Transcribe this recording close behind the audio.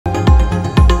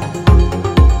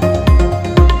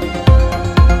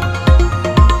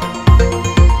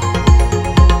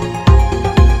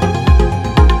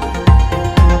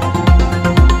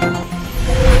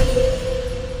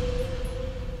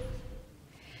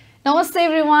Namaste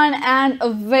everyone and a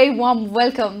very warm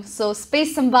welcome. So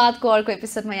Space Sambad ko arko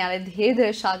episode ma yahanलाई धेरै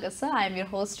स्वागत छ. I am your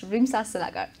host Rimsha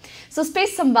Shilakar. So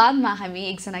Space Sambad ma हामी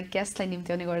एकजना guest लाई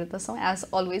निम्त्याउने गर्दछौं. As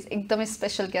always एकदमै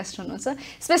special guest हुनुहुन्छ.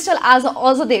 Special as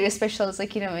अझ धेरै special छ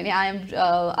किनभने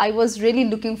I was really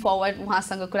looking forward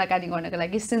उहाँसँग कुराकानी गर्नको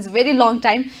लागि since very long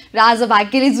time र आज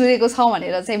भाग्यले जुरेको छ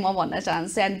भनेर चाहिँ म भन्न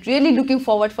चाहन्छु and really looking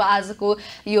forward for आजको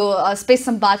यो Space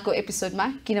Sambad को episode मा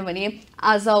किनभने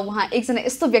आज उहाँ एकजना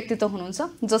यस्तो व्यक्तित्व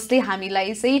हुनुहुन्छ जसले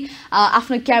हामीलाई चाहिँ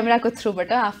आफ्नो क्यामेराको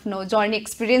थ्रुबाट आफ्नो जर्नी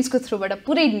एक्सपिरियन्सको थ्रुबाट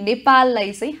पुरै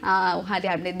नेपाललाई चाहिँ उहाँले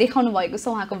हामीले देखाउनु भएको छ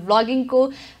उहाँको भ्लगिङको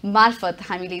मार्फत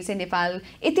हामीले चाहिँ नेपाल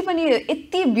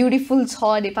यति ब्युटिफुल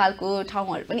छ नेपालको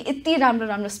ठाउँहरु पनि यति राम्रो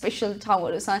राम्रो स्पेशल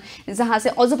ठाउँहरु छ जहाँ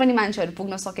चाहिँ अझ पनि मान्छेहरु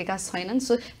पुग्न सकेका छैनन्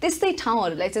सो त्यस्तै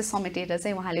ठाउँहरुलाई चाहिँ समेटेर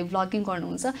चाहिँ उहाँले भ्लगिङ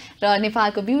गर्नुहुन्छ र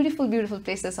नेपालको ब्युटिफुल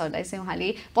प्लेसेसहरुलाई चाहिँ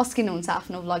उहाँले पस्किनुहुन्छ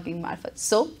आफ्नो भ्लगिङ मार्फत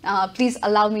so please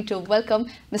allow me to welcome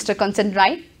Mr. Kanchan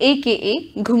aka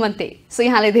Ghumante. So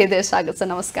yahanलाई धेरै स्वागत छ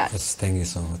नमस्कार. Yes, thank you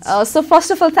so much. So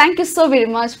first of all thank you so very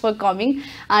much for coming.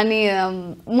 अनि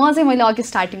म चाहिँ मैले अघि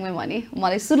स्टार्टिङमै भने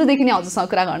मलाई सुरुदेखि नै हजुरसँग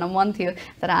कुरा गर्न मन थियो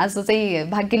तर आज चाहिँ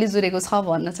भाग्यले जुरेको छ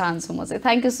भन्न चाहन्छु म चाहिँ.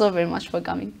 Thank you so very much for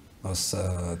coming. Yes,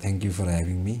 thank you for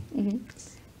having me.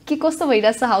 के कस्तो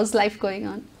भइरहेछ how's life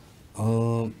going on?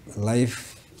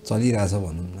 Life चलिरहेछ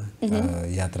भनौं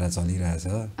न. यात्रा चलिरहेछ.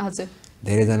 हजुर.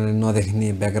 धेरै जनाले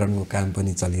नदेख्ने ब्याकग्राउन्डको काम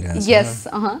पनि चलिरहेछ. Yes,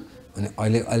 अनि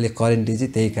अहिले करेन्टली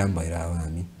चाहिँ त्यही काम भइरहेको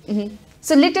हामी.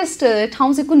 सो लेटेस्ट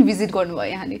ठाउँ चाहिँ कुन भिजिट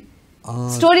गर्नुभयो यहाँले?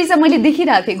 स्टोरी चाहिँ मैले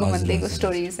देखिरहेको थिएँ घुमन्तेको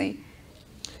स्टोरी चाहिँ.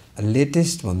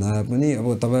 लेटेस्ट भन्दा पनि अब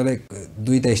तपाईलाई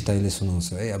दुईटा स्टाइलले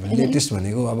सुनाउँछु है. अब लेटेस्ट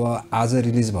भनेको अब आज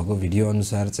रिलिज भएको भिडियो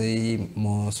अनुसार चाहिँ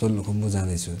म सोलुखुम्बु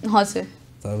जाँदै छु. हजुर.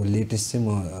 तर लेटेस्ट चाहिँ म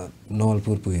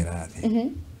नवलपुर पुगेर आएको थिएँ.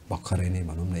 भर्खरै नै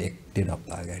भनौं न 1-1.5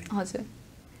 हप्ता अगाडि. हजुर.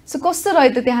 सो कस्तो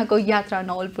रह्यो त त्यहाँको यात्रा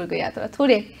नवलपुरको यात्रा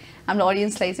थोरै हाम्रो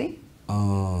ऑडियन्सलाई चाहिँ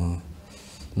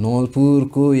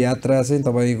नवलपुरको यात्रा चाहिँ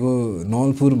तपाईको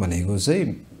नवलपुर भनेको चाहिँ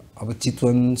अब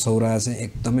चितवन सौरा चाहिँ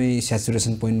एकदमै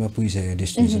स्याचुरेसन पोइन्टमा पुगिसक्यो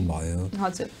डेस्टिनेसन भयो.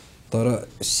 हजुर. तर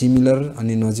सिमिलर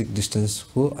अनि नजिक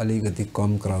डिस्टेन्सको अलिकति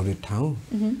कम क्राउडेड ठाउँ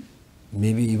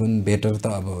मेबी इभन बेटर त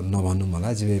अब नभन्नु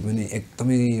होला जे पनि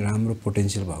एकदमै राम्रो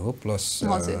पोटेन्शियल भएको प्लस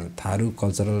थारू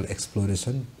कल्चरल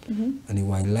एक्सप्लोरेसन अनि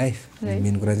वाइल्ड लाइफ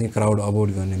मेन कुरा चाहिँ क्राउड अभोइड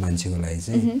गर्ने मान्छेको लागि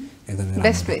चाहिँ एकदमै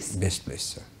बेस्ट प्लेस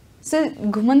छ. सो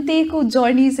घुमन्तेको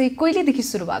जर्नी चाहिँ कहिलेदेखि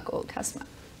सुरु भएको हो खासमा?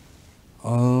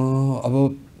 अब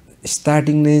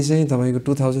स्टार्टिङ नै चाहिँ तपाईको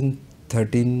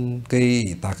 2013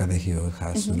 कै ताकादेखि हो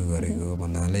खास सुरु गरेको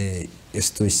भन्नाले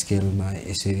यस्तो स्केलमा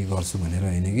यसरी गर्छु भनेर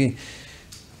हैन कि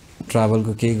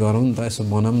ट्राभलको केही गरौँ न त यसो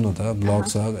बनाऊँ न त ब्लग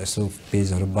छ यसो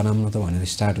पेजहरु बनाऊँ न त भनेर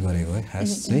स्टार्ट गरेको है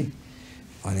खास चाहिँ.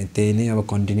 अनि त्यही नै अब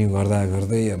कन्टिन्यु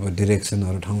गर्दै अब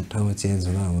डाइरेक्सनहरु ठाउँ चेन्ज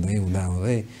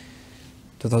हुँदै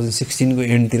 2016 को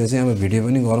एन्डतिर चाहिँ अब भिडियो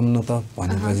पनि गरौँ न त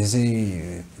भनेपछि चाहिँ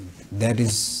दैट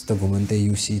इज द घुमन्ते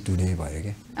यु सी टुडे भयो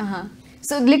के.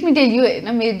 So let me tell you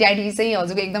हैन मेरो ड्याडी चाहिँ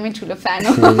हजुरको एकदमै ठुलो फ्यान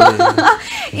हो.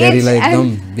 ड्याडीलाई एकदम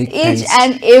big thanks.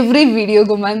 And every video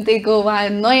घुमन्तेको उहाँ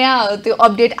नयाँ त्यो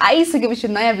अपडेट आइसकेपछि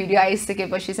नयाँ भिडियो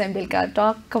आइसकेपछि चाहिँ बेलुका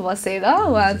टक्क बसेर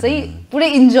उहाँ चाहिँ पुरै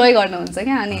इन्जोय गर्नुहुन्छ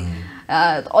क्या. अनि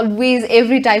अलवेज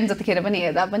एभ्री टाइम जतिखेर पनि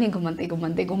हेर्दा पनि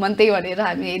घुमन्ते भनेर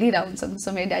हामी हेरिरहेको हुन्छौँ.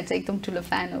 सो मेरो ड्याडी चाहिँ एकदम ठुलो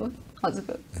फ्यान हो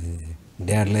हजुरको.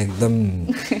 ड्याडलाई एकदम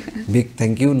बिग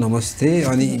थ्याङ्क यू नमस्ते.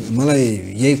 अनि मलाई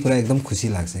यही कुरा एकदम खुसी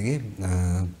लाग्छ कि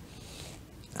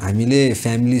हामीले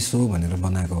फ्यामिली सो भनेर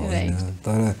बनाएको होइन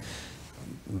तर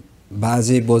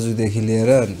बाजे बोजूदेखि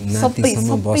लिएर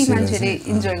नातिसम्म बसेर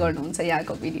इन्जोय गर्नुहुन्छ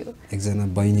यहाँको भिडियो. एकजना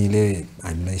बहिनीले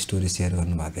हामीलाई स्टोरी सेयर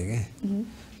गर्नुभएको थियो कि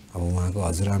अब उहाँको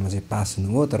हजुरआमा चाहिँ पास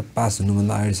हुनुभयो तर पास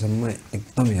हुनुभन्दा अहिलेसम्म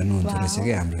एकदम हेर्नुहुन्छ रहेछ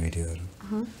कि हाम्रो भिडियोहरू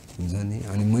हुन्छ नि.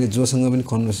 अनि मैले जोसँग पनि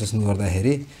कन्भर्सेसन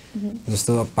गर्दाखेरि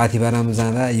जस्तो पाथिबारामा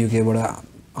जाँदा युकेबाट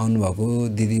आउनुभएको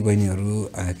दिदी बहिनीहरू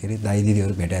के अरे दाइ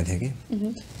दिदीहरू भेटाएको थिएँ कि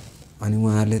अनि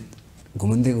उहाँहरूले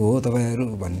घुमन्तेको हो तपाईँहरू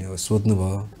भन्ने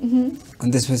सोध्नुभयो.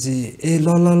 अनि त्यसपछि ए ल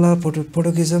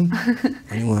फोटो खिचौँ.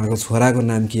 अनि उहाँको छोराको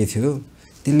नाम के थियो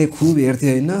त्यसले खुब हेर्थ्यो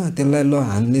होइन त्यसलाई ल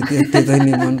हामीले त्यो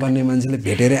चाहिँ मनपर्ने मान्छेले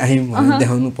भेटेरै आयौँ भनेर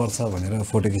देखाउनु पर्छ भनेर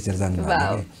फोटो खिचेर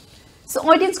जानुभएको. सो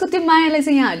ऑडियन्सको त्यो मायालाई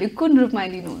चाहिँ यहाँहरूले कुन रूपमा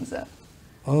लिनुहुन्छ?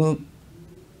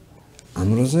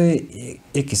 हाम्रो चाहिँ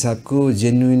एक हिसाबको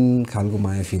जेन्युइन खालको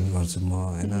माया फिल गर्छु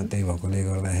म हैन. त्यही भएकोले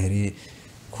गर्दाखेरि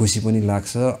खुसी पनि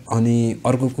लाग्छ. अनि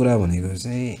अर्को कुरा भनेको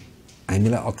चाहिँ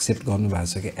हामीलाई एक्सेप्ट गर्नु भएको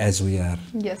छ कि एज वी आर.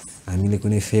 हामीले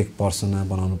कुनै फेक पर्सना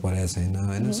बनाउनु परेको छैन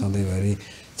हैन. सधैँभरि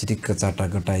चिटिक्क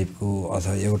चाटाको टाइपको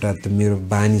अथवा एउटा त मेरो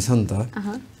बानी छ नि त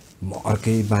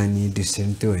अर्कै बानी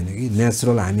डिसेन्ट त्यो होइन कि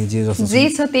नेचुरल हामी जे जस्तो जे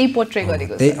छ त्यही पोर्ट्रे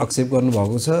गरेको त्यही एक्सेप्ट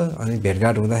गर्नुभएको छ अनि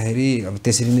भेटघाट हुँदाखेरि अब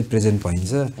त्यसरी नै प्रेजेन्ट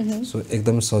भइन्छ सो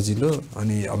एकदम सजिलो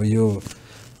अनि अब यो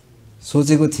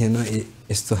सोचेको थिएन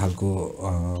यस्तो खालको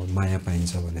माया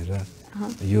पाइन्छ भनेर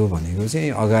यो भनेको चाहिँ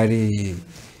अगाडि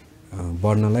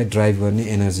बढ्नलाई ड्राइभ गर्ने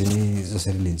एनर्जी नै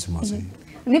जसरी लिन्छु म चाहिँ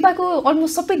नेपालको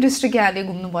अलमोस्ट सबै डिस्ट्रिक्ट यहाँले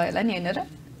घुम्नु भयो होला नि हैन र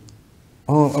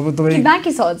अब तपाईँ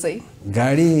बाँकी छ अझै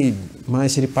गाडीमा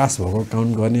यसरी पास भएको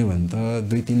काउन्ट गर्ने भने त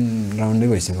 2-3 राउन्डै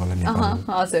भइसक्यो होला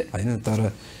नेपालमा हजुर होइन तर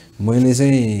मैले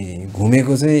चाहिँ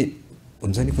घुमेको चाहिँ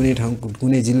हुन्छ नि कुनै ठाउँ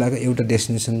कुनै जिल्लाको एउटा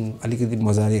डेस्टिनेसन अलिकति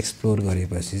मजाले एक्सप्लोर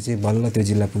गरेपछि चाहिँ बल्ल त्यो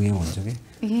जिल्ला पुग्यौँ भन्छु कि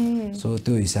सो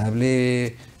त्यो हिसाबले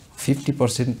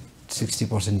 50%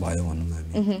 60% भयो भनौँ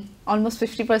हामी अलमोस्ट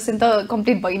 50% त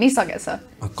कम्प्लिट भइ नै सकेछ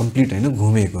कम्प्लिट होइन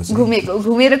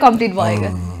घुमेर कम्प्लिट भएको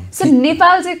सो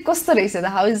नेपाल चाहिँ कस्तो रहेछ त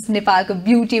हाउ इज नेपालको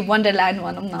ब्युटी वन्डरल्यान्ड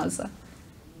भनौँ न अझ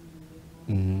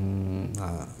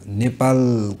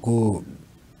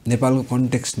नेपालको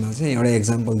कन्टेक्स्टमा चाहिँ एउटा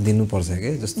एक्जाम्पल दिनुपर्छ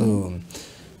क्या जस्तो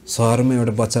सहरमा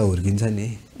एउटा बच्चा हुर्किन्छ नि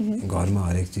घरमा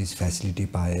हरेक चिज फेसिलिटी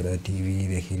पाएर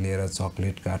टिभीदेखि लिएर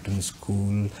चक्लेट कार्टुन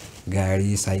स्कुल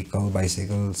गाडी साइकल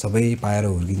बाइसाइकल सबै पाएर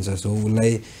हुर्किन्छ सो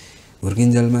उसलाई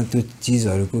हुर्किन्जेलमा त्यो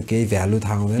चिजहरूको केही भ्यालु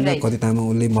थाहा हुँदैन कति तामा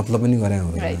उसले मतलब पनि गरे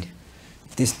हुँदैन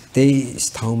त्यही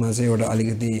ठाउँमा चाहिँ एउटा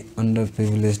अलिकति अन्डर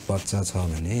प्रिभिलेज बच्चा छ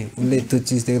भने उसले त्यो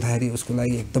चिज देख्दाखेरि उसको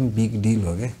लागि एकदम बिग डिल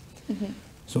हो क्या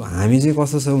सो हामी चाहिँ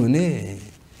कस्तो छौँ भने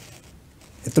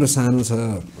यत्रो सानो छ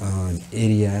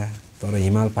एरिया तर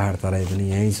हिमाल पहाड तराई पनि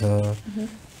यहीँ छ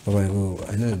तपाईँको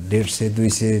होइन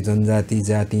 150-200 जनजाति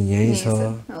जाति यहीँ छ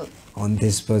अनि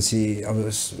त्यसपछि अब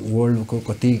वर्ल्डको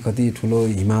कति ठुलो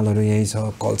हिमालहरू यहीँ छ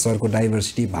कल्चरको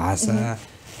डाइभर्सिटी भाषा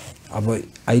अब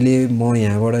अहिले म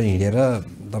यहाँबाट हिँडेर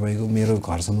तपाईँको मेरो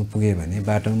घरसम्म पुगेँ भने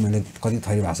बाटोमा मैले कति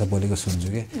थरी भाषा बोलेको सुन्छु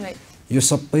कि यो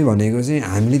सबै भनेको चाहिँ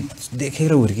हामीले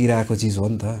देखेर हुर्किरहेको चिज हो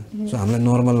नि त सो हामीलाई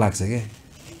नर्मल लाग्छ क्या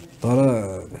तर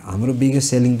हाम्रो बिगेस्ट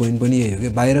सेलिङ पोइन्ट पनि यही हो कि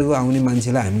बाहिरको आउने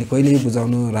मान्छेलाई हामीले कहिल्यै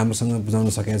राम्रोसँग बुझाउन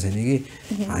सकेका छैन कि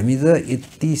हामी त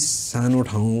यति सानो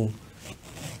ठाउँ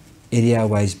एरिया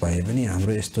वाइज भए पनि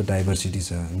हाम्रो यस्तो डाइभर्सिटी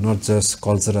छ not just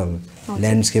cultural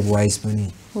landscape wise पनि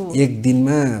एक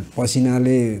दिनमा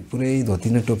पसिनाले पुरै धोती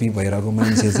न टोपी भइरहेको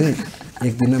मान्छे चाहिँ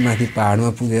एक दिनमा माथि पहाडमा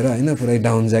पुगेर होइन पुरै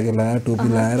डाउन ज्याकेट लगाएर टोपी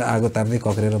लगाएर आगो ताप्दै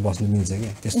कक्रेर बस्नु मिल्छ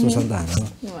क्या त्यस्तो छ नि त हाम्रो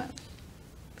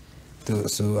त्यो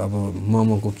सो अब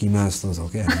मोमोको किमा जस्तो छ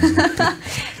क्या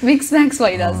मिक्स म्याक्स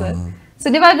भइरहेछ सो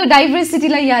नेपालको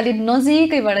डाइभर्सिटीलाई यहाँले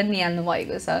नजिकैबाट निहाल्नु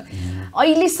भएको छ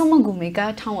अहिलेसम्म घुमेका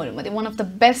ठाउँहरूमध्ये one of the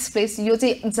best place यो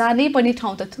चाहिँ जानै पर्ने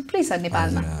ठाउँ त थुप्रै छ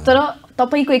नेपालमा तर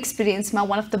तपाईँको एक्सपिरियन्समा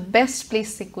one of the best place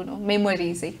चाहिँ कुन हो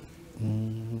मेमोरी चाहिँ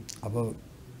अब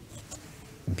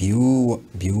भ्यू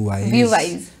वाइज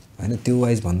होइन त्यो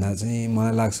वाइज भन्दा चाहिँ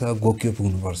मलाई लाग्छ गोक्यो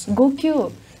पुग्नुपर्छ गोक्यो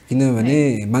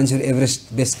किनभने मान्छेहरू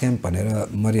एभरेस्ट बेस क्याम्प भनेर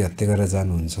मरिहत्ते गरेर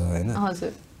जानुहुन्छ होइन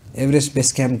एभरेस्ट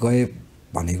बेस क्याम्प गए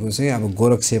भनेको चाहिँ अब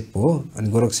गोरखसेप हो अनि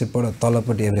गोरखसेपबाट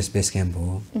तलपट्टि एभरेस्ट बेस क्याम्प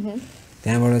हो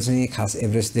त्यहाँबाट चाहिँ खास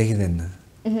एभरेस्ट देखिँदैन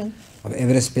अब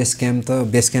एभरेस्ट बेस क्याम्प त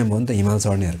बेस क्याम्प हो नि त हिमाल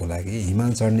चढ्नेहरूको लागि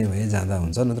हिमाल चढ्ने भए जाँदा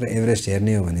हुन्छ नत्र एभरेस्ट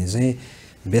हेर्ने हो भने चाहिँ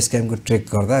बेस क्याम्पको ट्रेक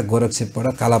गर्दा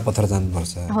गोरखसेपबाट कालापत्थर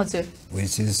जानुपर्छ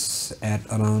which is at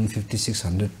around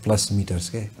 5600+ metres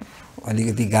के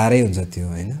अलिकति गाह्रै हुन्छ त्यो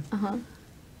होइन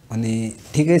अनि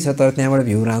ठिकै छ तर त्यहाँबाट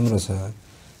भ्यू राम्रो छ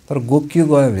तर गोक्यो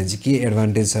गयो भने चाहिँ के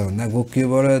एडभान्टेज छ भन्दा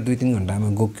गोक्योबाट 2-3 घन्टामा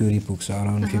गोक्योरी पुग्छ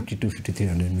अराउन्ड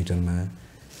 50-5300 मिटरमा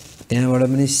त्यहाँबाट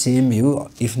पनि same view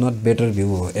if not better view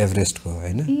हो एभरेस्टको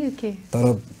होइन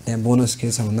तर त्यहाँ बोनस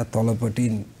के छ भन्दा तलपट्टि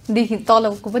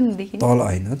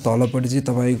तलपट्टि चाहिँ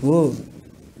तपाईँको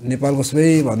नेपालको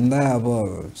सबैभन्दा अब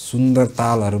सुन्दर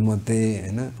तालहरूमध्ये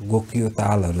होइन गोक्यो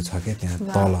तालहरू छ क्या त्यहाँ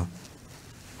तल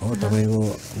हो तपाईँको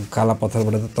काला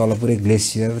पत्थरबाट त तल पुरै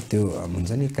ग्लेसियर त्यो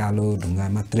हुन्छ नि कालो ढुङ्गा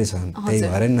मात्रै छ त्यही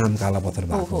भएर नाम काला पत्थर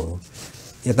भएको हो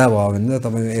यता भयो भने त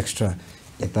तपाईँको एक्स्ट्रा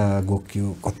यता गोक्यो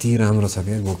कति राम्रो छ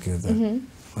क्या गोक्यो त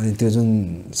अनि त्यो जुन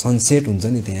सनसेट हुन्छ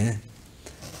नि त्यहाँ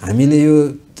हामीले यो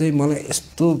चाहिँ मलाई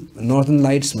यस्तो नर्थर्न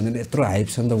लाइट्स भनेर यत्रो हाइप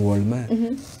छ नि त वर्ल्डमा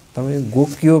तपाईँ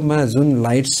गोक्योमा जुन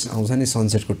लाइट्स आउँछ नि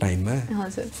सनसेटको टाइममा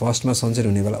फर्स्टमा सनसेट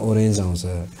हुने बेला ओरेन्ज आउँछ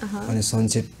अनि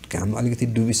सनसेट घाम अलिकति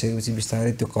डुबिसकेपछि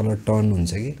बिस्तारै त्यो कलर टर्न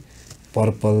हुन्छ कि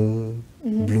पर्पल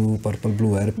ब्लू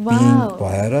भएर पिङ्क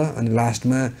भएर अनि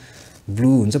लास्टमा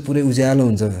ब्लू हुन्छ पुरै उज्यालो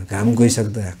हुन्छ घाम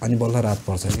गइसक्दा अनि बल्ल रात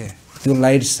पर्छ क्या त्यो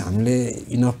लाइट्स हामीले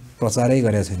इनफ प्रचारै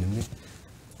गरेका छैनौँ कि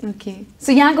ओके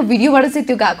सो यहाँको भिडियोबाट चाहिँ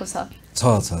त्यो गएको छ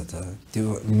त्यो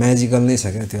म्याजिकल नै छ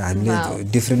क्या त्यो हामीले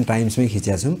डिफ्रेन्ट टाइम्समै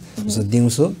खिचेका छौँ जस्तो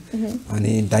दिउँसो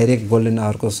अनि डाइरेक्ट गोल्डन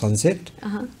आवरको सनसेट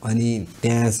अनि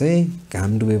त्यहाँ चाहिँ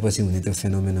घाम डुबेपछि हुने त्यो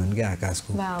फेनोमेनन के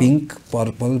आकाशको पिङ्क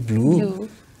पर्पल ब्लू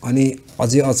अनि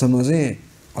अझै अचम्म चाहिँ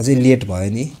अझै लेट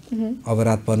भयो नि अब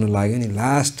रात पर्न लाग्यो नि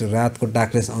लास्ट रातको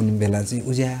डार्कनेस आउने बेला चाहिँ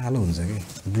उज्यालो हुन्छ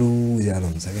क्या ब्लू उज्यालो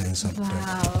हुन्छ क्या सब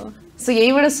सो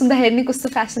यहीबाट सुन्दाखेरि नि कस्तो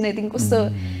फेसिनेटिङ कस्तो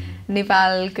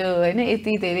नेपालको होइन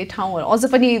यति धेरै ठाउँहरू अझ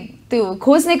पनि त्यो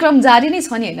खोज्ने क्रम जारी नै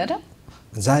छ नि होइन र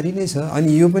जारी नै छ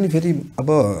अनि यो पनि फेरि अब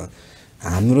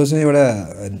हाम्रो चाहिँ एउटा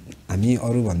हामी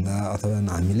अरूभन्दा अथवा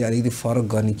हामीले अलिकति फरक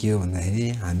गर्ने के हो भन्दाखेरि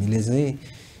हामीले चाहिँ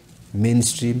मेन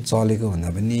स्ट्रिम चलेको भन्दा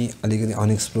पनि अलिकति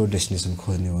अनएक्सप्लोर डेस्टिनेसन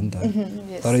खोज्ने हो नि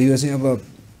त तर यो चाहिँ अब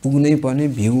पुग्नै पर्ने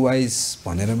भ्यू वाइज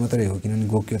भनेर मात्रै हो किनभने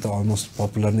गोक्यो त अलमोस्ट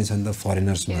पपुलर नै छ नि त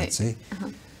फरेनर्समा चाहिँ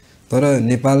तर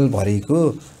नेपालभरिको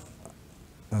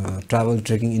ट्राभल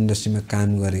ट्रेकिङ इन्डस्ट्रीमा काम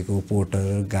गरेको पोर्टर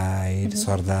गाइड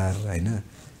सरदार होइन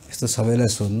यस्तो सबैलाई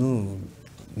सोध्नु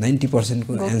 90%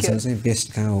 को एन्सर चाहिँ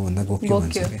बेस्ट कहाँ हो भन्दा गोक्यो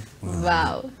भन्छ क्या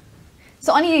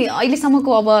सो अनि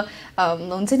अहिलेसम्मको अब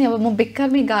हुन्छ नि अब म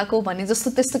बेकारमै गएको भन्ने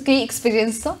जस्तो त्यस्तो केही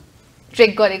एक्सपिरियन्स छ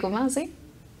ट्रेक गरेकोमा चाहिँ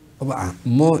अब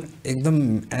म एकदम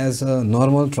एज अ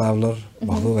नर्मल ट्राभलर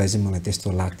भएको भए चाहिँ मलाई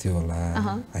त्यस्तो लाग्थ्यो होला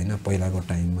होइन पहिलाको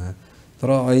टाइममा तर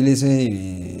अहिले चाहिँ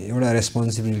एउटा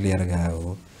रेस्पोन्सिबिलिटी लिएर गएको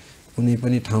हो कुनै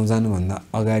पनि ठाउँ जानुभन्दा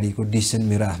अगाडिको डिसिसन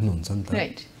मेरो आफ्नो हुन्छ नि त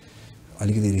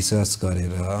अलिकति रिसर्च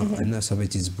गरेर होइन सबै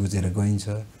चिज बुझेर गइन्छ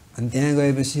अनि त्यहाँ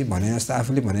गएपछि भने जस्तो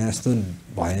आफूले भने जस्तो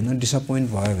भएन डिसपोइन्ट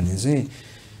भयो भने चाहिँ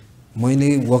मैले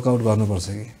वर्कआउट गर्नुपर्छ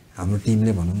कि हाम्रो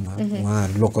टिमले भनौँ न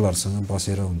उहाँहरू लोकलहरूसँग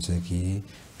बसेर हुन्छ कि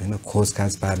होइन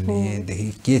खोजखाज पार्नेदेखि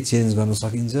के चेन्ज गर्न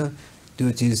सकिन्छ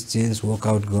त्यो चिज चेन्ज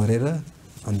वर्कआउट गरेर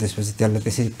अनि त्यसपछि त्यसलाई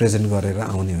त्यसरी प्रेजेन्ट गरेर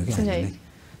आउने हो कि हामीले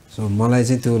सो मलाई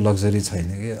चाहिँ त्यो लग्जरी छैन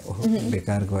कि ओहो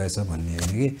बेकार गएछ भन्ने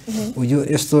होइन कि यो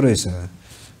यस्तो रहेछ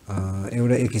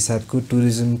एउटा एक हिसाबको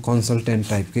टुरिज्म कन्सल्टेन्ट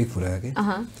टाइपकै कुरा के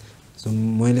सो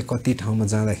मैले कति ठाउँमा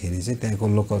जाँदाखेरि चाहिँ त्यहाँको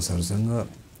लोकल्सहरूसँग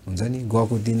हुन्छ नि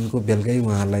गएको दिनको बेलुकै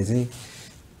उहाँहरूलाई चाहिँ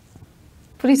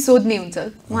पुरै सोध्ने हुन्छ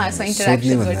उहाँहरूसँग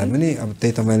इन्टरेक्सन भन्दा पनि अब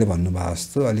त्यही तपाईँले भन्नुभयो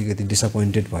जस्तो अलिकति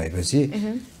डिसपोइन्टेड भएपछि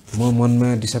म मनमा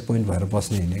डिसपोइन्ट भएर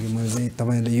बस्ने होइन कि मैले चाहिँ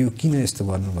तपाईँले यो किन यस्तो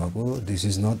गर्नुभएको दिस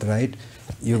इज नट राइट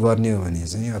यो गर्ने हो भने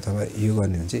चाहिँ अथवा यो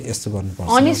गर्ने हो भने चाहिँ यस्तो गर्नुपर्छ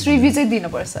अनेस्ट रिभ्यू चाहिँ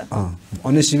दिनुपर्छ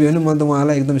अनेस्ट रिभ्यू होइन मैले त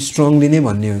उहाँलाई एकदम स्ट्रङली नै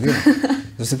भन्ने हो कि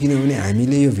जस्तो किनभने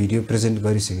हामीले यो भिडियो प्रेजेन्ट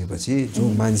गरिसकेपछि जो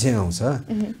मान्छे आउँछ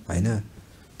होइन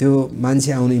त्यो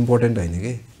मान्छे आउनु इम्पोर्टेन्ट होइन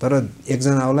कि तर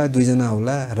एकजना आउला दुईजना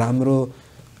आउला राम्रो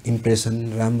इम्प्रेसन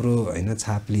राम्रो होइन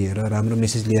छाप लिएर राम्रो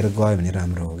मेसेज लिएर गयो भने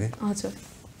राम्रो हो क्या हजुर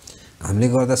हामीले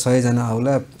गर्दा 100 जना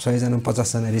आउला 100 जना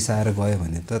 50 जना रिसाएर गयो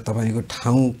भने त तपाईँको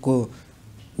ठाउँको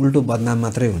उल्टो बदनाम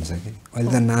मात्रै हुन्छ कि अहिले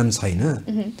त नाम छैन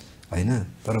होइन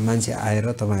तर मान्छे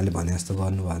आएर तपाईँहरूले भने जस्तो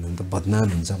गर्नुभयो भने त बदनाम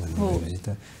हुन्छ भनेपछि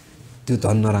त त्यो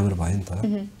धन नराम्रो भयो नि त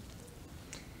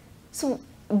सो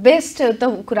बेस्ट त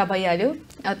कुरा भइहाल्यो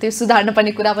त्यो सुधार्न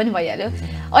पर्ने कुरा पनि भइहाल्यो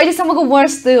अहिलेसम्मको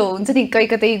वर्स्ट त्यो हुन्छ नि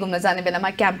कतै घुम्न जाने बेलामा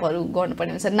क्याम्पहरू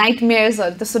गर्नुपर्ने हुन्छ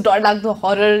नाइटमेयर्सहरू त्यस्तो डरलाग्दो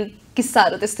हरर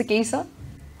किस्साहरू त्यस्तो केही छ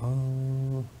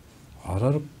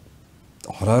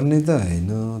हरर नै त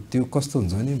होइन त्यो कस्तो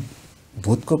हुन्छ भने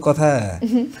भूतको कथा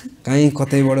कहीँ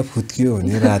कतैबाट फुत्कियो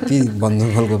भने राति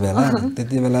वनजङ्गलको बेला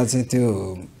त्यति बेला चाहिँ त्यो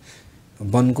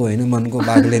वनको होइन मनको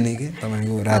बाघले नै के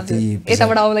तपाईँको राति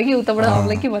यताबाट आउला कि उताबाट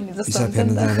आउला कि भन्ने जस्तो पिसा फेर्न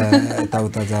जाँदा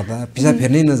यताउता जाँदा पिसा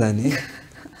फेर्नै नजाने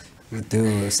त्यो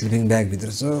स्लिपिङ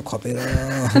ब्यागभित्र चाहिँ खपेर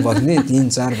बस्ने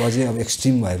 3-4 बजे अब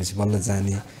एक्सट्रिम भएपछि बल्ल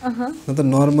जाने न त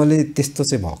नर्मली त्यस्तो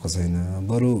चाहिँ भएको छैन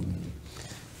बरु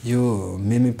यो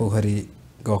मेमे पोखरी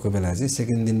गएको बेला चाहिँ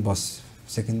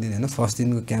सेकेन्ड दिन होइन फर्स्ट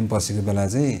दिनको क्याम्प बसेको बेला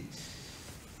चाहिँ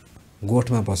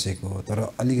गोठमा बसेको तर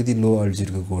अलिकति लो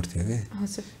अल्टिट्युडको गोठ थियो कि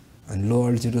अनि लो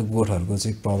अल्टिट्युडको गोठहरूको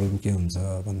चाहिँ प्रब्लम के हुन्छ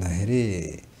भन्दाखेरि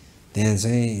त्यहाँ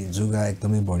चाहिँ जुगा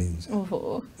एकदमै बढी हुन्छ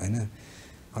होइन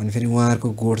अनि फेरि उहाँहरूको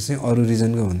गोठ चाहिँ अरू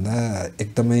रिजनको भन्दा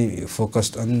एकदमै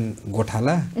फोकस्ड अन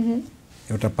गोठाला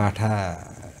एउटा पाठा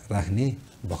राख्ने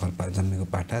भर्खर जन्मेको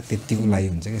पाठा त्यतिको लागि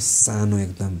हुन्छ कि सानो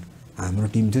एकदम हाम्रो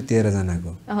टिम थियो 13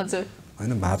 जनाको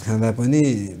होइन भात खाँदा पनि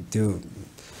त्यो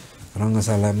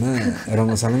रङ्गशालामा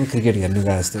क्रिकेट हेर्नु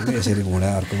गए जस्तो कि यसरी घुँडा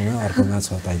अर्कोमा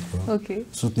छ टाइपको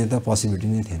सुत्ने त पोसिबिलिटी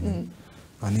नै थिएन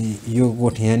अनि यो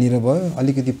गोठ यहाँनिर भयो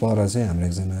अलिकति पर चाहिँ हाम्रो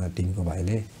एकजना टिमको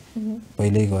भाइले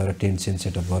पहिल्यै गएर टेन्ट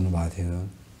सेटअप गर्नुभएको थियो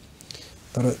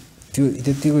तर त्यो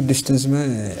त्यतिको डिस्टेन्समा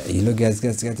हिलो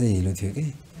ग्याच हिलो थियो कि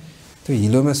त्यो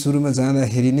हिलोमा सुरुमा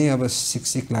जाँदाखेरि नै अब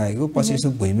सिक लागेको पछि यसो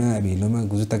भुइँमा अब हिलोमा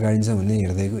जुत्ता गाडिन्छ भन्ने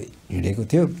हिँडेको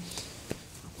थियो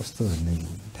कस्तो भन्ने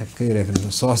ठ्याक्कै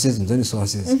रेफरेन्स ससेज हुन्छ नि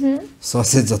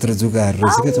ससेज जत्रो जुगाहरू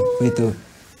रहेछ क्या सबै त्यो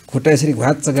खुट्टा यसरी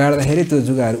घाच्च गाड्दाखेरि त्यो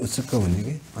जुगाहरू उचुक्क हुने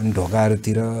कि अनि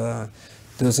ढोकाहरूतिर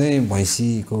त्यो चाहिँ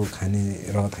भैँसीको खाने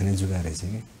रगत खाने जुगा रहेछ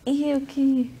कि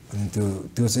अनि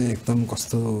त्यो चाहिँ एकदम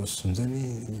कस्तो हुन्छ नि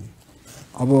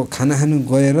अब खाना खानु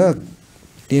गएर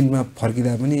टेन्टमा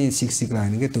फर्किँदा पनि सिक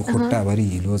लाग्ने कि त्यो खुट्टाभरि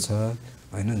हिलो छ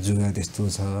होइन जुगा त्यस्तो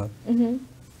छ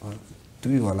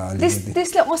त्यही होला अलिकति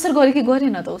त्यसले असर गरे कि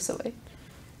गरेन त उसो भए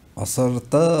असर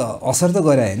त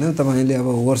गरे होइन तपाईँले अब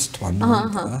वर्स्ट भन्नु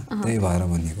त्यही भएर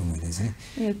भनेको मैले चाहिँ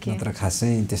नत्र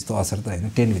खासै त्यस्तो असर त होइन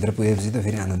टेन्टभित्र पुगेपछि त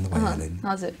फेरि आनन्द भइहाल्दैन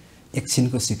हजुर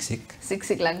एकछिनको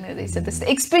सिक लाग्ने रहेछ त्यस्तो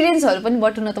एक्सपिरियन्सहरू पनि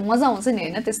बटुल्न त मजा आउँछ नि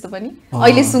होइन त्यस्तो पनि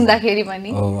अहिले सुन्दाखेरि पनि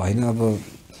होइन अब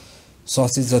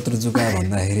ससेज जत्रो जुका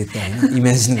भन्दाखेरि त होइन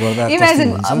इमेजिन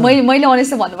गर्दा मैले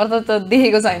अनेस्ट भन्नुपर्दा त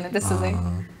देखेको छैन त्यस्तो चाहिँ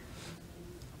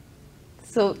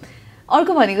सो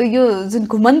अर्को भनेको यो जुन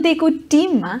घुमन्तेको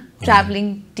टिममा ट्राभलिङ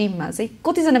टिममा चाहिँ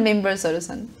कतिजना मेम्बर्सहरू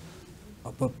छन्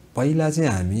अब पहिला चाहिँ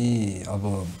हामी अब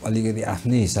अलिकति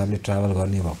आफ्नै हिसाबले ट्राभल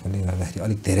गर्ने भएकोले गर्दाखेरि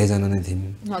अलिक धेरैजना नै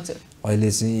थियौँ हजुर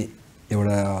अहिले चाहिँ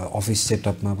एउटा अफिस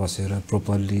सेटअपमा बसेर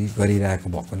प्रोपरली गरिरहेको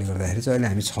भएकोले गर्दाखेरि चाहिँ अहिले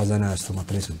हामी 6 जना जस्तो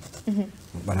मात्रै छौँ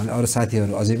भन्नाले अरू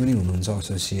साथीहरू अझै पनि हुनुहुन्छ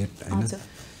एसोसिएट होइन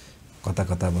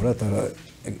कताबाट तर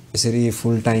यसरी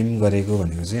फुल टाइम गरेको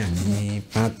भनेको चाहिँ हामी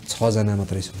 5-6 जना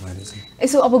मात्रै छौँ अहिले चाहिँ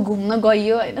यसो अब घुम्न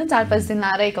गइयो होइन 4-5 दिन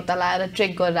लाएर एक हप्ता लाएर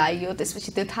ट्रेक गरेर आइयो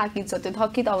त्यसपछि त्यो थाकिन्छ त्यो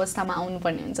थकित अवस्थामा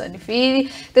आउनुपर्ने हुन्छ अनि फेरि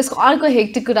त्यसको अर्को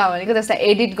हेक्टिक कुरा भनेको त्यसलाई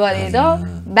एडिट गरेर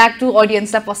ब्याक टु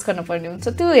अडियन्सलाई पस्कर्नु पर्ने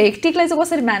हुन्छ त्यो हेक्टिकलाई चाहिँ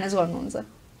कसरी म्यानेज गर्नुहुन्छ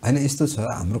होइन यस्तो छ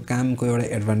हाम्रो कामको एउटा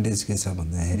एडभान्टेज के छ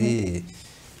भन्दाखेरि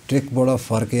ट्रेकबाट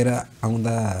फर्केर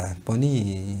आउँदा पनि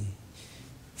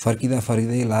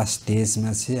फर्किँदै लास्ट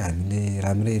डेजमा चाहिँ हामीले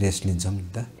राम्रै रेस्ट लिन्छौँ नि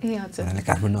त हामीले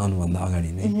काठमाडौँ आउनुभन्दा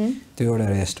अगाडि नै त्यो एउटा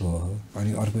रेस्ट भयो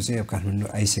अनि अर्को चाहिँ अब काठमाडौँ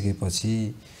आइसकेपछि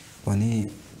पनि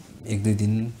एक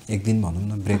दिन भनौँ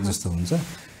न ब्रेक जस्तो हुन्छ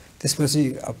त्यसपछि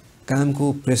अब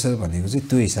कामको प्रेसर भनेको चाहिँ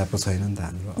त्यो हिसाबको छैन नि त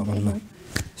हाम्रो अब ल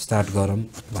स्टार्ट गरौँ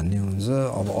भन्ने हुन्छ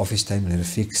अब अफिस टाइम भनेर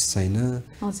फिक्स छैन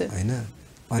होइन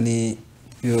अनि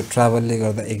यो ट्राभलले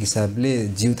गर्दा एक हिसाबले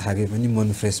जिउ थाके पनि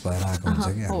मन फ्रेस भएर आएको हुन्छ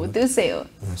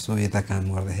कि सो यता काम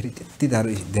गर्दाखेरि त्यति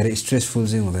धेरै स्ट्रेसफुल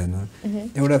चाहिँ हुँदैन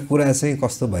एउटा कुरा चाहिँ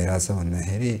कस्तो भइरहेछ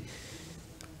भन्दाखेरि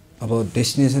अब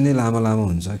डेस्टिनेसनै लामो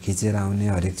हुन्छ खिचेर आउने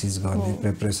हरेक चिज गर्ने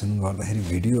प्रिपरेसन गर्दाखेरि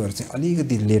भिडियोहरू चाहिँ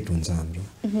अलिकति लेट हुन्छ हाम्रो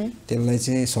त्यसलाई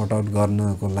चाहिँ सर्ट आउट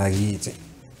गर्नको लागि चाहिँ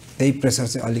त्यही प्रेसर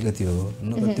चाहिँ अलिकति हो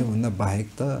न त त्योभन्दा बाहेक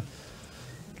त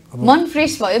मन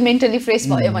फ्रेस भयो मेन्टली फ्रेस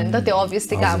भयो भने त त्यो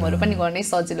अभियसली कामहरू पनि गर्नै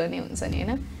सजिलो नै हुन्छ नि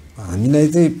होइन हामीलाई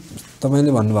चाहिँ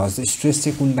तपाईँले भन्नुभएको जस्तो स्ट्रेस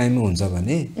चाहिँ कुन टाइममा हुन्छ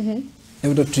भने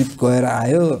एउटा ट्रिप गएर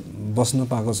आयो बस्न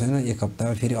पाएको छैन एक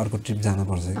हप्ता फेरि अर्को ट्रिप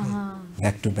जानुपर्छ कि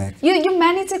ब्याक टु ब्याक यो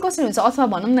म्यानेज चाहिँ कसरी हुन्छ अथवा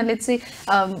भनौँ न लेट्स चाहिँ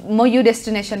म यो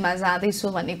डेस्टिनेसनमा जाँदैछु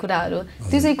भन्ने कुराहरू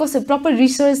त्यो चाहिँ कसरी प्रपर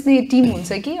रिसर्च नै टिम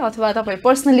हुन्छ कि अथवा तपाईँ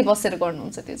पर्सनली बसेर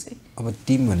गर्नुहुन्छ त्यो चाहिँ अब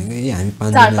टिम भनेको यही हामी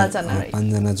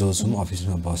 5जना जो छौँ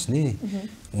अफिसमा बस्ने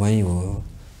उहीँ हो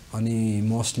अनि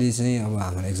मोस्टली चाहिँ अब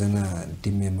हाम्रो एकजना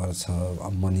टिम मेम्बर छ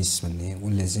अब मनिष भन्ने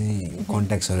उसले चाहिँ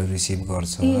कन्ट्याक्ट्सहरू रिसिभ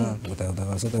गर्छ उता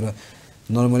गर्छ तर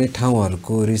नर्मली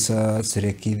ठाउँहरूको रिसर्च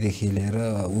रेकीदेखि लिएर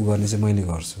ऊ गर्ने चाहिँ मैले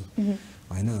गर्छु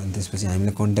होइन अनि त्यसपछि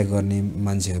हामीले कन्ट्याक्ट गर्ने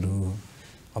मान्छेहरू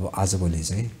अब आजभोलि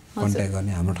चाहिँ कन्ट्याक्ट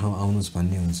गर्ने हाम्रो ठाउँ आउनुहोस्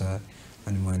भन्ने हुन्छ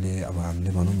अनि मैले अब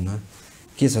हामीले भनौँ न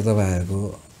के छ तपाईँहरूको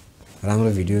राम्रो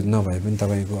भिडियो नभए पनि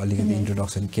तपाईँको अलिकति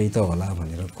इन्ट्रोडक्सन केही त होला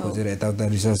भनेर खोजेर यताउता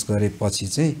रिसर्च गरेपछि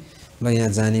चाहिँ ल यहाँ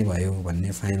जाने भयो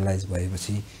भन्ने फाइनलाइज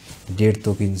भएपछि डेट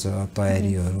तोकिन्छ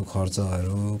तयारीहरू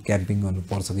खर्चहरू क्याम्पिङ गर्नु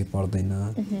पर्छ कि पर्दैन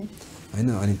होइन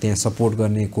अनि त्यहाँ सपोर्ट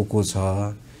गर्ने को छ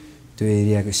त्यो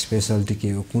एरियाको स्पेसलिटी के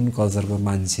हो कुन कल्चरको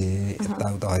मान्छे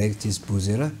यताउता हरेक चिज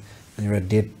बुझेर अनि एउटा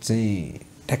डेट चाहिँ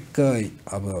ठ्याक्क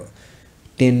अब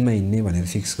 10मा हिँड्ने भनेर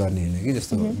फिक्स गर्ने होइन कि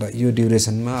जस्तो यो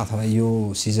ड्युरेसनमा अथवा यो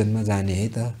सिजनमा जाने है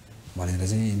त भनेर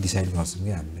चाहिँ डिसाइड गर्छौँ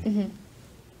कि हामीले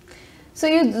सो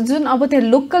यो जुन अब त्यो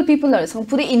लोकल पिपलहरूसँग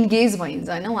पुरै इन्गेज भइन्छ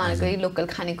होइन उहाँहरूकै लोकल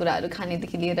खानेकुराहरू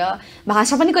खानेदेखि लिएर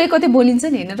भाषा पनि कतै बोलिन्छ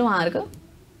नि होइन र उहाँहरूको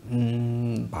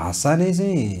भाषा नै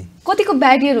चाहिँ कतिको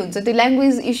ब्यारियर हुन्छ त्यो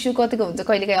ल्याङ्ग्वेज इस्यु कतिको हुन्छ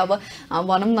कहिलेकाहीँ अब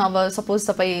भनौँ न अब सपोज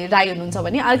तपाईँ राई हुनुहुन्छ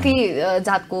भने अर्कै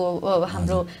जातको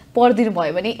हाम्रो पढिदिनु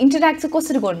भयो भने इन्टरेक्ट चाहिँ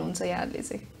कसरी गर्नुहुन्छ यहाँहरूले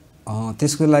चाहिँ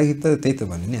त्यसको लागि त त्यही त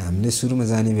भने नि हामीले सुरुमा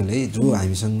जाने बेलै जो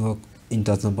हामीसँग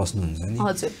इन्टचमा बस्नुहुन्छ नि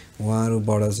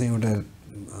उहाँहरूबाट चाहिँ एउटा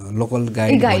लोकल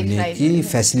गाइड भन्ने कि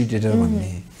फेसिलिटेटर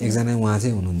भन्ने एकजना उहाँ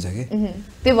चाहिँ हुनुहुन्छ कि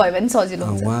त्यो भयो भने सजिलो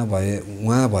हुन्छ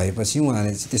उहाँ भएपछि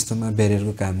उहाँले चाहिँ त्यस्तोमा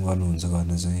ब्यारियरको काम गर्नुहुन्छ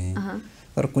गर्न चाहिँ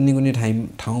तर कुनै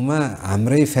ठाउँमा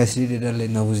हाम्रै फेसिलिटेटरले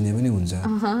नबुझ्ने पनि हुन्छ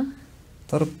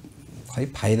तर खै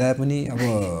फाइदा पनि अब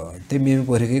त्यही मेमो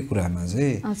परेकै कुरामा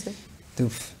चाहिँ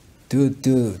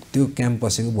त्यो क्याम्प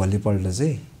बसेको भोलिपल्ट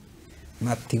चाहिँ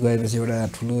माथि गएपछि एउटा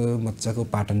ठुलो मजाको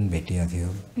पाटन भेटिएको थियो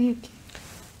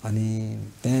अनि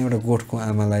त्यहाँ एउटा गोठको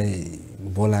आमालाई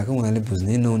बोलाएको उहाँले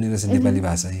बुझ्नै नहुने रहेछ नेपाली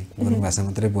भाषा गुरुङ भाषा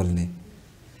मात्रै बोल्ने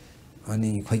अनि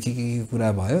खै के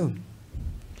कुरा भयो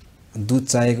दुध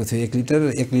चाहिएको थियो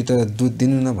 1 लिटर दुध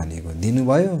दिनु न भनेको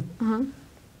दिनुभयो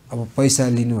अब पैसा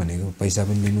लिनु भनेको पैसा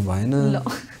पनि लिनु भएन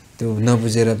त्यो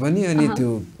नबुझेर पनि अनि त्यो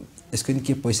यसको नि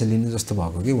के पैसा लिनु जस्तो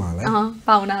भएको कि उहाँलाई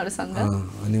पाहुनाहरुसँग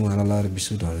अनि उहाँलाई लर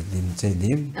बिस्कुटहरु दिम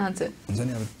हजुर हुन्छ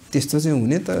नि अब त्यस्तो चाहिँ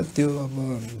हुने तर त्यो अब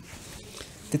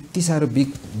त्यति साह्रो बिग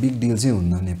डिल चाहिँ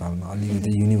हुन्न नेपालमा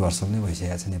अलिकति युनिभर्सल नै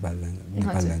भइसकेको छ नेपाल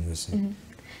ल्याङ्ग्वेज चाहिँ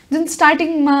जुन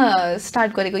स्टार्टिङमा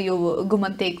स्टार्ट गरेको यो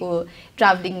घुमन्तेको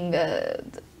ट्राभलिङ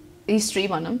हिस्ट्री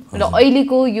भनौं र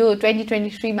अहिलेको यो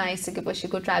 2023 मा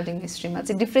आइसकेपछिको ट्राभलिङ हिस्ट्रीमा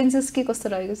चाहिँ डिफरेन्सेस के कस्तो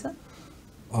रहेको छ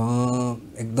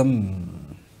एकदम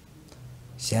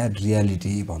स्याड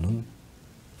रियालिटी भनौं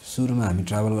सुरुमा हामी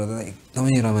ट्राभल गर्दा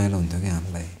एकदमै रमाइलो हुन्थ्यो के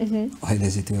हामीलाई अहिले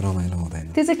चाहिँ त्यो रमाइलो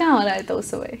हुँदैन त्यो चाहिँ कहाँ होला त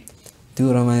उसो भए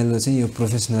त्यो रमाइलो चाहिँ यो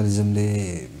प्रोफेसनलिजमले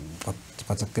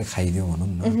पचक्कै खाइदियो भनौं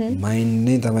न माइन्ड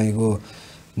नै तपाईको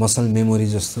मसल मेमोरी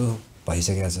जस्तो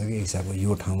भइसकेको छ कि हिसाबको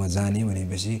यो ठाउँमा जाने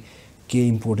भनेपछि के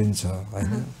इम्पोर्टेन्ट छ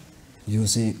हैन यो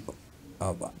चाहिँ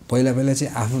पहिला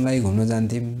चाहिँ आफ्नो लागि घुम्न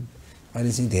जान्थ्यौं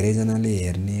अहिले चाहिँ धेरै जनाले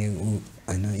हेर्ने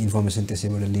हैन इन्फर्मेसन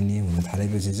त्यसैबाट लिने हुन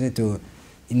थालेपछि चाहिँ त्यो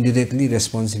इन्डाइरेक्टली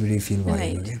रेस्पोन्सिबिलिटी फिल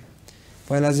भयो के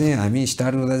पहिला चाहिँ हामी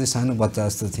स्टार्ट गर्दा चाहिँ सानो बच्चा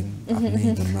जस्तो थियौं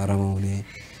आफ्नै धुनमा रमाउने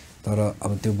तर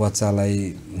अब त्यो बच्चालाई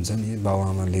हुन्छ नि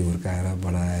बाबुआमाले हुर्काएर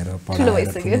बढाएर पढाएर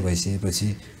ठुलो भइसकेपछि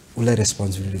उलाई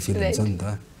रेस्पोन्सिबिलिटी फिल हुन्छ नि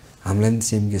त हामीलाई पनि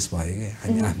सेम केस भयो के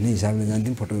हामी आफ्नै हिसाबले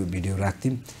जान्थ्यौं फोटो भिडियो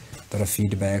राख्थ्यौं तर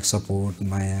फिडब्याक सपोर्ट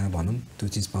माया भनौं त्यो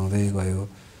चीज पाउँदै गयो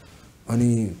अनि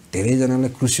धेरै जनालाई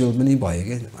क्रुसियल पनि भयो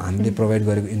के हामीले प्रोवाइड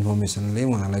गरेको इन्फर्मेसनले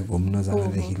उहाँलाई घुम्न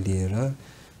जानदेखि लिएर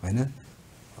हैन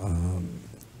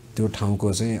त्यो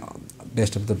ठाउँको चाहिँ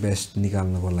बेस्ट अफ द बेस्ट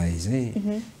निकाल्नको लागि चाहिँ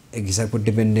एक हिसाबको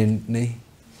डिपेन्डेन्ट नै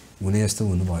हुने जस्तो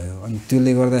हुनुभयो अनि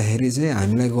त्यसले गर्दाखेरि चाहिँ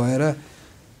हामीलाई गएर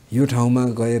यो ठाउँमा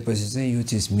गएपछि चाहिँ यो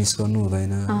चीज मिस गर्नु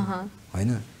हुँदैन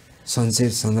हैन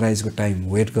सनसेट सनराइजको टाइम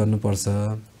वेट गर्नुपर्छ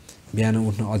बिहान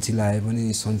उठ्न अल्छी लागे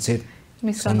पनि सनसेट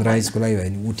सनराइजको लागि भयो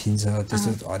नि उठिन्छ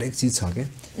त्यस्तो हरेक चीज छ के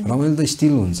रमाइलो त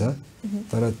स्टिल हुन्छ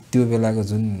तर त्यो बेलाको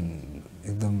जुन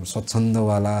एकदम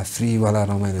स्वच्छन्दवाला फ्रीवाला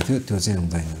रमाइलो थियो त्यो चाहिँ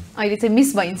हुँदैन अहिले चाहिँ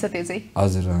मिस भइन्छ त्यो चाहिँ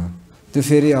हजुर त्यो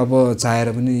फेरि अब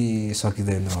चाहेर पनि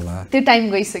सकिदैन होला त्यो टाइम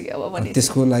गइसक्यो अब भने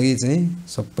त्यसको लागि चाहिँ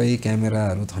सबै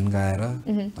क्यामेराहरु थन्काएर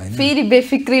हैन फेरि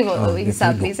बेफिक्री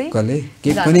हिसाबले चाहिँ कले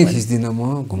के पनि खिच्दिन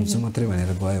म घुम्छु मात्रै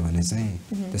भनेर गयो भने चाहिँ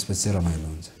त्यसपछि रमाइलो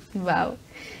हुन्छ वाउ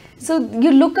सो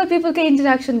यो लोकल पिपलको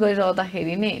इन्टरेक्सन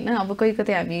गरिरहँदाखेरि नै हैन अब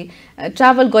कतै हामी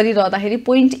ट्राभल गरिरहँदाखेरि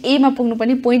पोइन्ट ए मा पुग्नु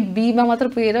पनि पोइन्ट बी मा मात्र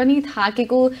पुगेर नि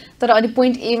थाकेको तर अनि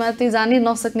पोइन्ट ए मा चाहिँ जानै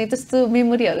नसक्ने त्यस्तो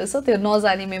मेमोरीहरु छ त्यो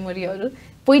नजाने मेमोरीहरु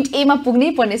पोइन्ट ए मा पुग्नै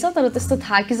पर्ने छ तर त्यस्तो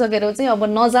थाकिसकेर चाहिँ अब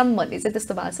नजाम भन्ने चाहिँ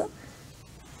त्यस्तो भएको छ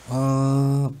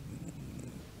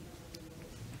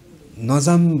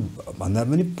नजाम भन्दा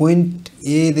पनि पोइन्ट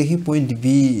ए देखि पोइन्ट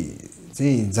बी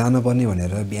चाहिँ जान पर्ने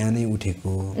भनेर बिहानै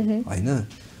उठेको हैन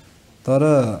तर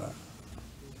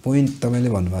पोइन्ट तपाईले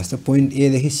भन्नुभएको जस्तो पोइन्ट ए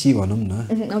देखि सी भनौं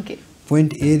न ओके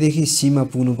पोइन्ट ए देखि सी मा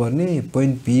पुग्नु पर्ने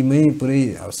पोइन्ट बी मै पुरै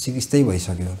सिकिस्तै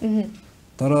भइसक्यो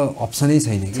तर अप्सनै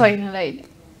छैन के छैन राइट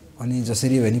अनि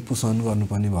जसरी भए नि पुसन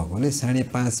गर्नुपर्ने भएकोले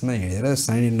 5:30 मा हिँडेर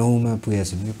 9:30 मा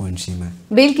पुगेछु नि पोइन्ट सी मा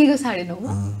बेलुकीको 9:30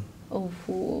 मा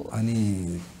ओहो अनि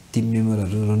टिम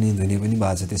मेम्बरहरु रनि धुने पनि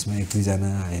भएको छ त्यसमा 1-2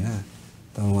 जना हैन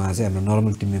तर उहाँ चाहिँ हाम्रो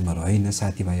नर्मल टिम मेम्बर होइन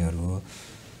साथीभाइहरु हो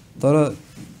तर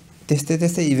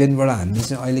त्यस्तै इभेन्टबाट हामीले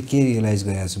चाहिँ अहिले के रियलाइज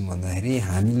गरेका छौं भन्दाखेरि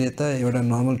हामीले त एउटा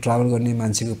नर्मल ट्राभल गर्ने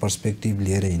मान्छेको पर्सपेक्टिभ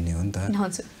लिएर हिँड्ने हो नि त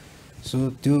हजुर सो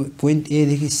त्यो पोइन्ट ए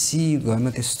देखि सी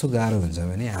गर्न त्यस्तो गाह्रो हुन्छ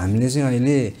भने हामीले चाहिँ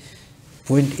अहिले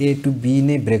पोइन्ट ए टु बी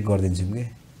नै ब्रेक गरिदिन्छौं के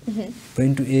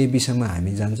पोइन्ट टु ए बी सम्म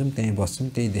हामी जान्छौं त्यही बस्छौं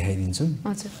त्यही देखाइदिन्छौं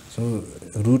हजुर सो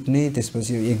रुट नै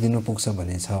त्यसपछि एक दिनमा पुग्छ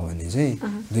भन्ने छ भने चाहिँ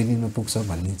 2 दिनमा पुग्छ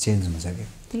भन्ने चेन्ज हुन्छ के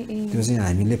त्यो चाहिँ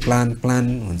हामीले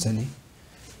प्लान हुन्छ नि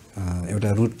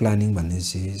एउटा रुट प्लानिङ भन्ने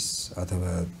चीज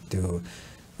अथवा त्यो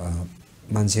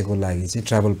मान्छेको लागि चाहिँ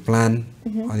ट्राभल प्लान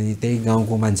अनि त्यही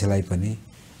गाउँको मान्छेलाई पनि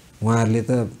उहाँहरुले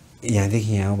त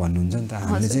यहाँदेखि यहाँ भन्नुहुन्छ नि त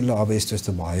हामीले चाहिँ ल अब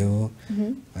यस्तो भयो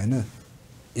हैन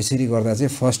यसरी गर्दा चाहिँ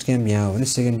फर्स्ट क्याम्प यहाँ हो भने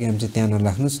सेकेन्ड क्याम्प चाहिँ त्यहाँ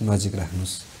नराख्नुस् नजिक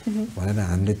राख्नुस् भनेर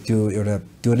हामीले त्यो एउटा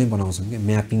त्यो नै बनाउँछौं के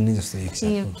म्यापिङ नै जस्तो एक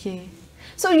हिसाबको ओके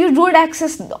सो यो रोड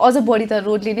एक्सेस अझ बढी त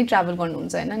रोडले नै ट्राभल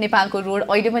गर्नुहुन्छ होइन नेपालको रोड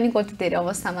अहिले पनि कति धेरै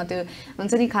अवस्थामा त्यो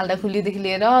हुन्छ नि खाल्डाखुल्लीदेखि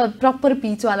लिएर प्रपर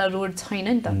पिचवाला रोड छैन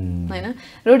नि त होइन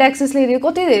रोड एक्सेसले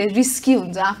कति धेरै रिस्की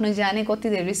हुन्छ आफ्नो ज्यानै कति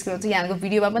धेरै रिस्की हुन्छ यहाँको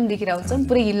भिडियोमा पनि देखिरहेको हुन्छ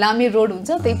पुरै हिल्लामे रोड हुन्छ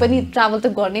त्यही पनि ट्राभल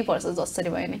त गर्नै पर्छ जसरी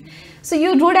भयो नि सो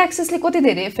यो रोड एक्सेसले कति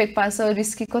धेरै इफेक्ट पार्छ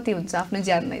रिस्की कति हुन्छ आफ्नो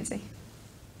ज्यानलाई चाहिँ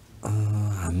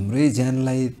हाम्रै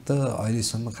ज्यानलाई त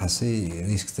अहिलेसम्म खासै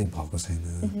रिस्क चाहिँ भएको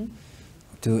छैन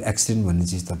त्यो एक्सिडेन्ट भन्ने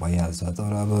चिज त भइहाल्छ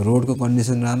तर अब रोडको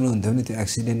कन्डिसन राम्रो हुन्थ्यो भने त्यो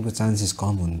एक्सिडेन्टको चान्सेस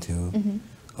कम हुन्थ्यो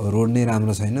अब रोड नै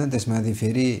राम्रो छैन त्यसमाथि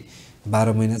फेरि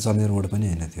 12 महिना चल्ने रोड पनि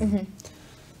होइन थियो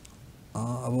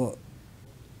अब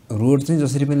रोड चाहिँ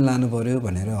जसरी पनि लानु पर्यो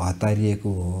भनेर हतारिएको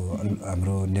हो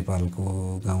हाम्रो नेपालको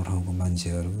गाउँठाउँको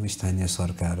मान्छेहरू स्थानीय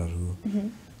सरकारहरू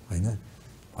होइन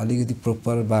अलिकति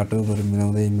प्रोपर बाटोहरू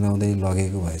मिलाउँदै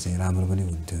लगेको भए चाहिँ राम्रो पनि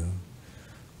हुन्थ्यो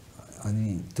अनि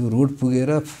त्यो रोड पुगेर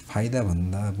फाइदा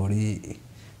भन्दा बढी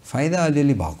फाइदा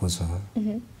अलिअलि भएको छ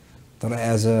तर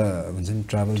एज अ हुन्छ नि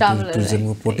ट्राभल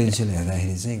टुरिज्मको पोटेन्सियल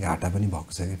हेर्दाखेरि चाहिँ घाटा पनि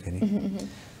भएको छ कि फेरि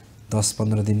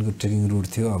 10-15 दिनको ट्रेकिङ रुट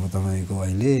थियो अब तपाईँको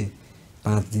अहिले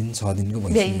 5 दिन 6 दिनको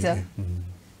भइसक्यो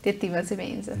त्यतिमा चाहिँ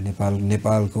भइन्छ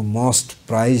नेपालको मोस्ट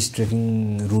प्राइज ट्रेकिङ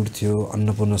रुट थियो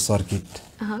अन्नपूर्ण सर्किट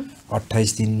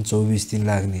 28 दिन 24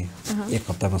 दिन लाग्ने एक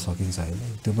हप्तामा सकिन्छ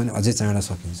अहिले त्यो पनि अझै चाँडो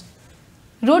सकिन्छ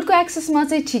रोडको एक्सेसमा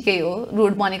चाहिँ ठिकै हो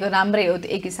रोड बनेको राम्रै हो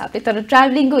एक हिसाबले तर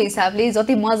ट्राभलिङको हिसाबले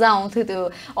जति मजा आउँथ्यो त्यो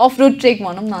अफ रोड ट्रेक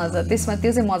भनौँ न अझ त्यसमा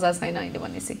त्यो चाहिँ मजा छैन अहिले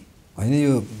भनेपछि होइन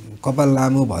यो कपाल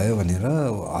लामो भयो भनेर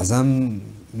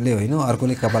हजामले होइन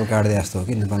अर्कोले कपाल काट्दै जस्तो हो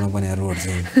कि नेपालमा बनेको रोड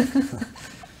चाहिँ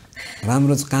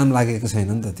राम्रो काम लागेको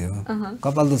छैन नि त त्यो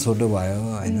कपाल त छोटो भयो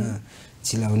होइन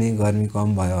चिलाउने गर्मी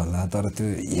कम भयो होला तर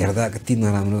त्यो हेर्दा कति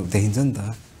नराम्रो देखिन्छ नि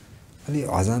त अलि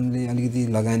हजामले अलिकति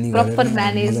लगानी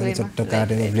गरेर चट्ट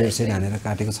काटेर ब्लेड सेड हानेर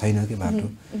काटेको छैन कि बाटो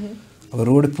अब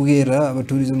रोड पुगेर अब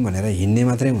टुरिज्म भनेर हिँड्ने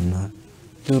मात्रै हुन्न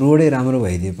त्यो रोडै राम्रो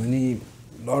भइदिए पनि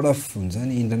लड अफ हुन्छ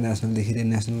नि इन्टरनेसनलदेखि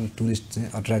नेसनल टुरिस्ट चाहिँ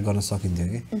अट्र्याक्ट गर्न सकिन्थ्यो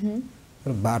कि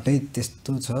तर बाटै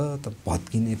त्यस्तो छ त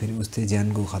भत्किने फेरि उस्तै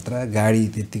ज्यानको खतरा गाडी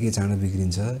त्यत्तिकै चाँडो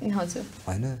बिग्रिन्छ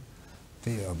होइन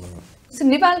त्यही अब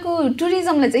नेपालको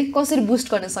टुरिज्मलाई चाहिँ कसरी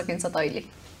बुस्ट गर्न सकिन्छ त अहिले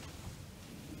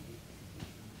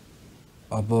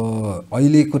अब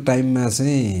अहिलेको टाइममा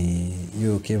चाहिँ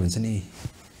यो के भन्छ नि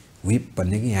व्हिप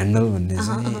भन्ने कि ह्यान्डल भन्ने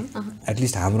चाहिँ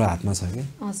एटलिस्ट हाम्रो हातमा छ कि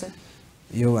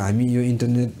यो हामी यो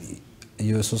इन्टरनेट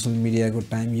यो सोसल मिडियाको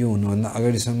टाइम यो हुनुभन्दा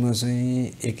अगाडिसम्म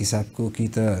चाहिँ एक हिसाबको कि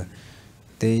त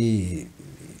त्यही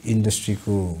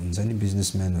इन्डस्ट्रीको हुन्छ नि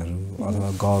बिजनेसम्यानहरू अथवा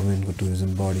गभर्मेन्टको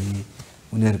टुरिज्म बडी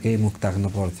उनीहरूकै मुख ताक्न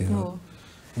पर्थ्यो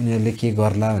उनीहरूले के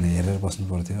गर्ला भनेर हेरेर बस्नु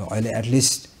पर्थ्यो अहिले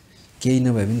एटलिस्ट केही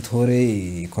नभए पनि थोरै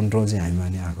कन्ट्रोल चाहिँ हामीमा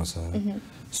नै आएको छ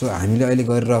सो हामीले अहिले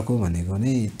गरिरहेको भनेको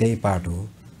नै त्यही पार्ट हो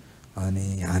अनि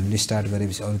हामीले स्टार्ट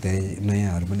गरेपछि अरू धेरै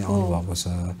नयाँहरू पनि आउनु भएको छ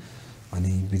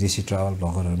अनि विदेशी ट्राभल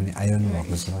ब्लगरहरू पनि आइरहनु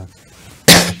भएको छ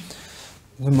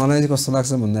मलाई चाहिँ कस्तो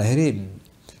लाग्छ भन्दाखेरि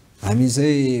हामी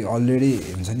चाहिँ अलरेडी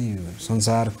हुन्छ नि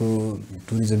संसारको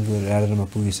टुरिज्मको ल्याडरमा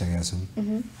पुगिसकेका छौँ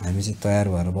हामी चाहिँ तयार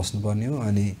भएर बस्नुपर्ने हो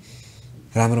अनि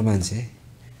राम्रो मान्छे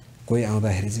कोही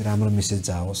आउँदाखेरि चाहिँ राम्रो मेसेज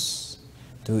जाओस्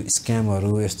त्यो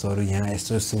स्क्यामहरू यस्तोहरू यहाँ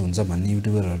यस्तो यस्तो हुन्छ भन्ने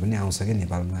युट्युबरहरू पनि आउँछ क्या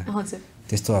नेपालमा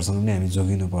त्यस्तोहरूसँग पनि हामी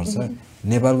जोगिनुपर्छ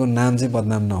नेपालको नाम चाहिँ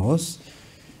बदनाम नहोस्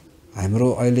हाम्रो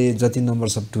अहिले जति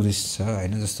नम्बर्स अफ टुरिस्ट छ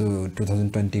होइन जस्तो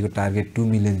 2020 को टार्गेट 2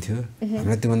 मिलियन थियो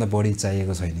हामीलाई त्योभन्दा बढी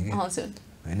चाहिएको छैन कि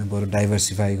होइन बरु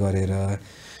डाइभर्सिफाई गरेर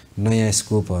नयाँ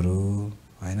स्कोपहरू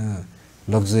होइन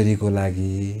लग्जरीको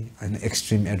लागि होइन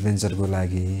एक्सट्रिम एडभेन्चरको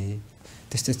लागि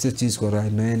त्यस्तो चिजको लागि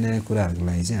नयाँ कुराहरूको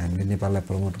लागि चाहिँ हामीले नेपाललाई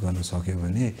प्रमोट गर्न सक्यो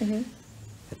भने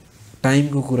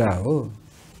टाइमको कुरा हो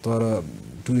तर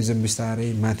टुरिज्म बिस्तारै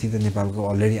माथि त नेपालको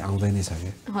अलरेडी आउँदै नै छ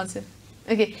क्या हजुर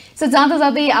ओके सो जाँदा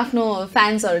जाँदै आफ्नो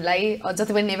फ्यान्सहरूलाई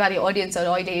जति पनि नेपाली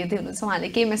अडियन्सहरू अहिले हेर्दै हुनुहुन्छ उहाँले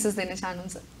के मेसेज दिन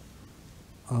चाहनुहुन्छ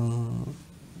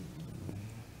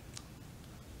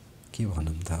के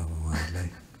भनौँ त अब उहाँहरूलाई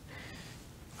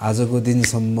आजको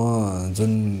दिनसम्म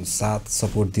जुन साथ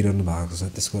सपोर्ट दिइरहनु भएको छ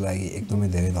त्यसको लागि एकदमै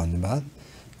धेरै धन्यवाद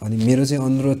अनि मेरो चाहिँ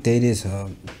अनुरोध त्यही नै छ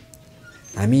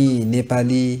हामी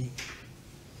नेपाली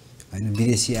हैन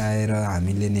विदेशी आएर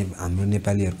हामीले हाम्रो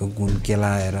नेपालीहरूको गुण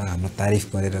केलाएर हाम्रो तारिफ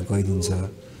गरेर गइदिन्छ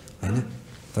हैन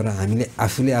तर हामीले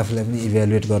आफूलाई पनि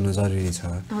इभ्यालुएट गर्न जरुरी छ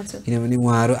किनभने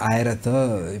उहाँहरू आएर त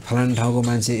फलाना ठाउँको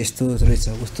मान्छे यस्तो रहेछ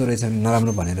उस्तो रहेछ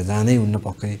नराम्रो भनेर जाँदै हुन्न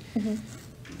पक्कै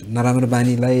नराम्रो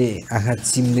बानीलाई आँखा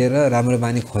चिम्लेर राम्रो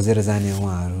बानी खोजेर जाने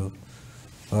उहाँहरू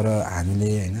तर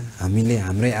हामीले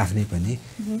हाम्रै आफ्नै पनि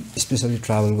स्पेशली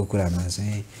ट्राभलको कुरामा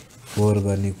चाहिँ फोहोर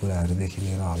गर्ने कुराहरूदेखि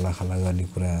लिएर हल्लाखल्ला गर्ने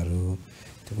कुराहरू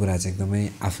त्यो कुरा चाहिँ एकदमै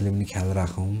आफूले पनि ख्याल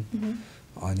राखौँ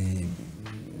अनि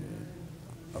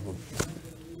अब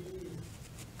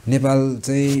नेपाल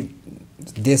चाहिँ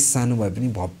देश सानो भए पनि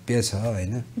भव्य छ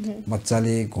होइन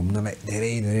मजाले घुम्नलाई धेरै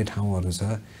धेरै ठाउँहरू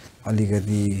छ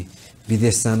अलिकति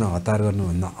विदेश जान हतार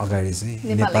गर्नुभन्दा अगाडि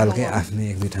चाहिँ नेपालकै आफ्नै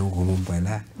एक दुई ठाउँ घुमौँ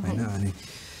पहिला होइन अनि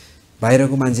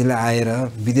बाहिरको मान्छेले आएर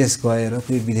विदेश गएर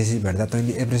कोही विदेशी भेट्दा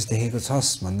तैँले एभरेस्ट देखेको छस्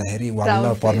भन्दाखेरि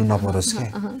वाल्ल पर्नु नपरोस्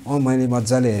क्या मैले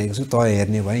मजाले हेरेको छु तँ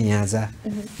हेर्ने भए यहाँ जा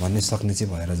भन्ने सक्ने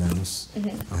चाहिँ भएर जानुहोस्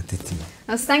त्यति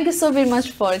thank you so very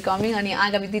much for coming अनि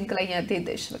आगामी दिनको लागि यहाँ धेरै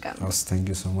धेरै शुभकामना हस् thank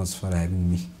you so much for having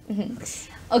me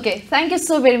okay thank you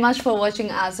so very much for watching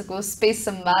आजको स्पेस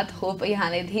संवाद होप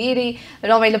यहाँलाई धेरै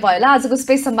रमाइलो भयो होला आजको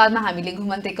स्पेस संवादमा हामीले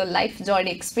घुमन्तेको लाइफ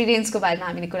जर्नी एक्सपिरियन्सको बारेमा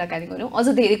हामीले कुराकानी गऱ्यौँ अझ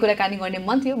धेरै कुराकानी गर्ने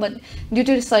मन थियो but due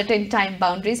to certain time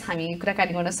boundaries हामी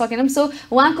कुराकानी गर्न सकेनौँ सो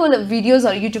उहाँको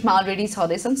भिडियोजहरू युट्युबमा अलरेडी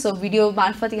छँदैछन् सो भिडियो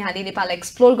मार्फत यहाँले नेपाललाई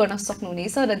एक्सप्लोर गर्न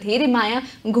सक्नुहुनेछ र धेरै माया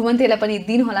घुमन्तेलाई पनि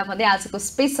दिनुहोला भन्दै आजको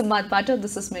space संवादबाट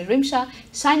this is me Rimsha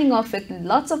shining of with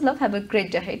lots of love have a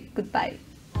great day head good by